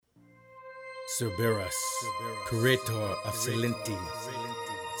Cerberus, Curator of Silenti,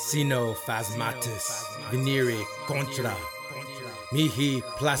 Sino Phasmatis, Venere Contra, Mihi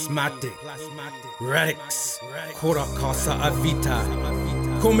Plasmatic, Radix, Cora Casa Avita,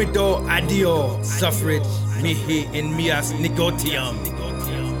 Comido Adio, Suffrage, Mihi in Mias Negotium.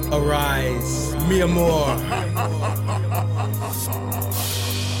 Arise, mi amor.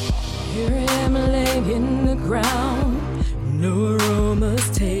 Here I am laying in the ground, no aromas,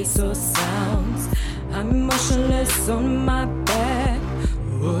 tastes or sounds. I'm motionless on my back,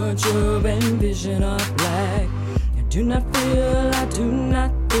 wardrobe and vision are black. I do not feel, I do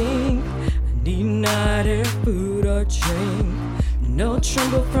not think, I need neither food or drink. No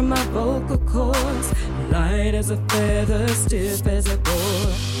tremble from my vocal cords, light as a feather, stiff as a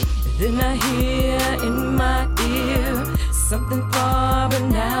board. Then I hear in my ear something far, but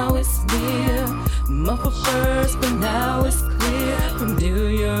now it's near. Muffled first, but now it's clear.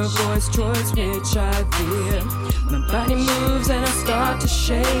 Familiar voice towards which I veer. My body moves and I start to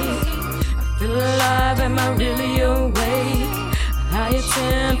shake. I feel alive, am I really awake? I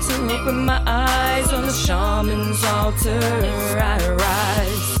attempt to open my eyes on the shaman's altar. I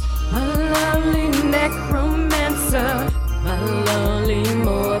rise, my lovely necromancer, my lonely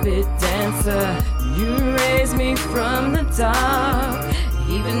morbid dancer. You raise me from the dark,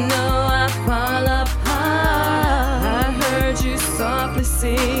 even though I fall apart. I heard you softly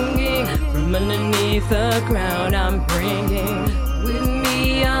singing from underneath the ground. I'm bringing with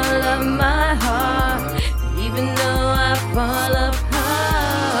me all of my heart, even though I fall apart.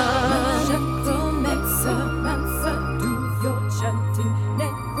 Necromancer, do your chanting.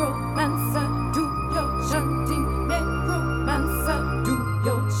 Necromancer, do your chanting. Necromancer, do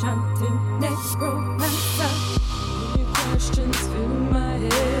your chanting. Necromancer. Any questions fill my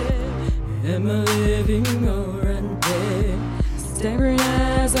head? Am I living or undead? Staring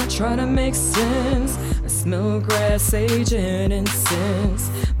as I try to make sense. I smell grass, sage, and incense.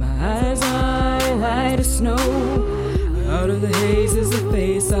 My eyes are light as snow. Out of the haze is a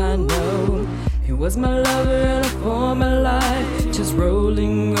face I know. He was my lover and a former life, just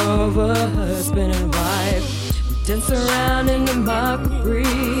rolling over husband and wife. We dance around in the mockery,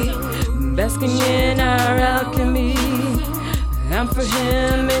 basking in our alchemy. I'm for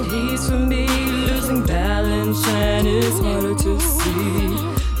him and he's for me, losing balance and it's harder to see.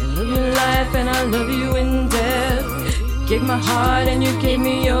 I love your life and I love you in death. You gave my heart and you gave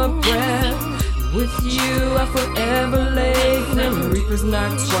me your breath. With you I forever lay. Grim Reaper's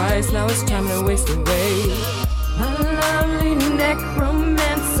knocked twice, now it's time to waste away. My lovely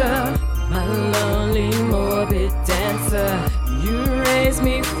necromancer, my lonely morbid dancer. You raise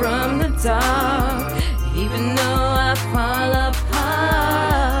me from the dark, even though I fall apart.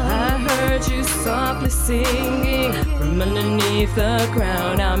 I heard you softly singing from underneath the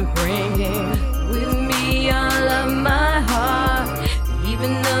ground. I'm bringing with me all of my heart,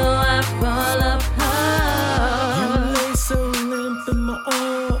 even though I fall apart. You lay so limp in my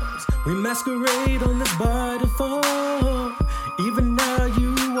arms, we masquerade on this bar to fall. Even now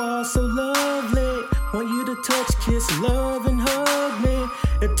you are so lovely, want you to touch, kiss, love and hug me.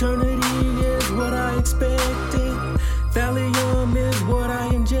 Eternity is what I expected, thallium is what I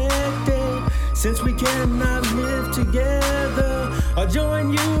injected. Since we cannot live together, I'll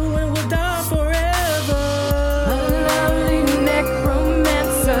join you and we'll die forever. My lovely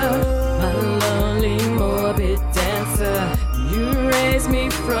necromancer, my lonely morbid dancer. You raise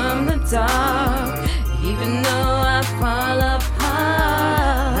me from the dark, even though I fall apart.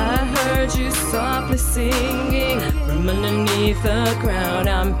 I heard you softly singing from underneath the ground.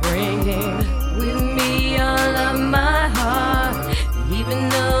 I'm bringing with me all of my heart, even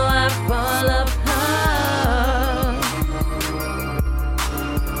though I fall apart.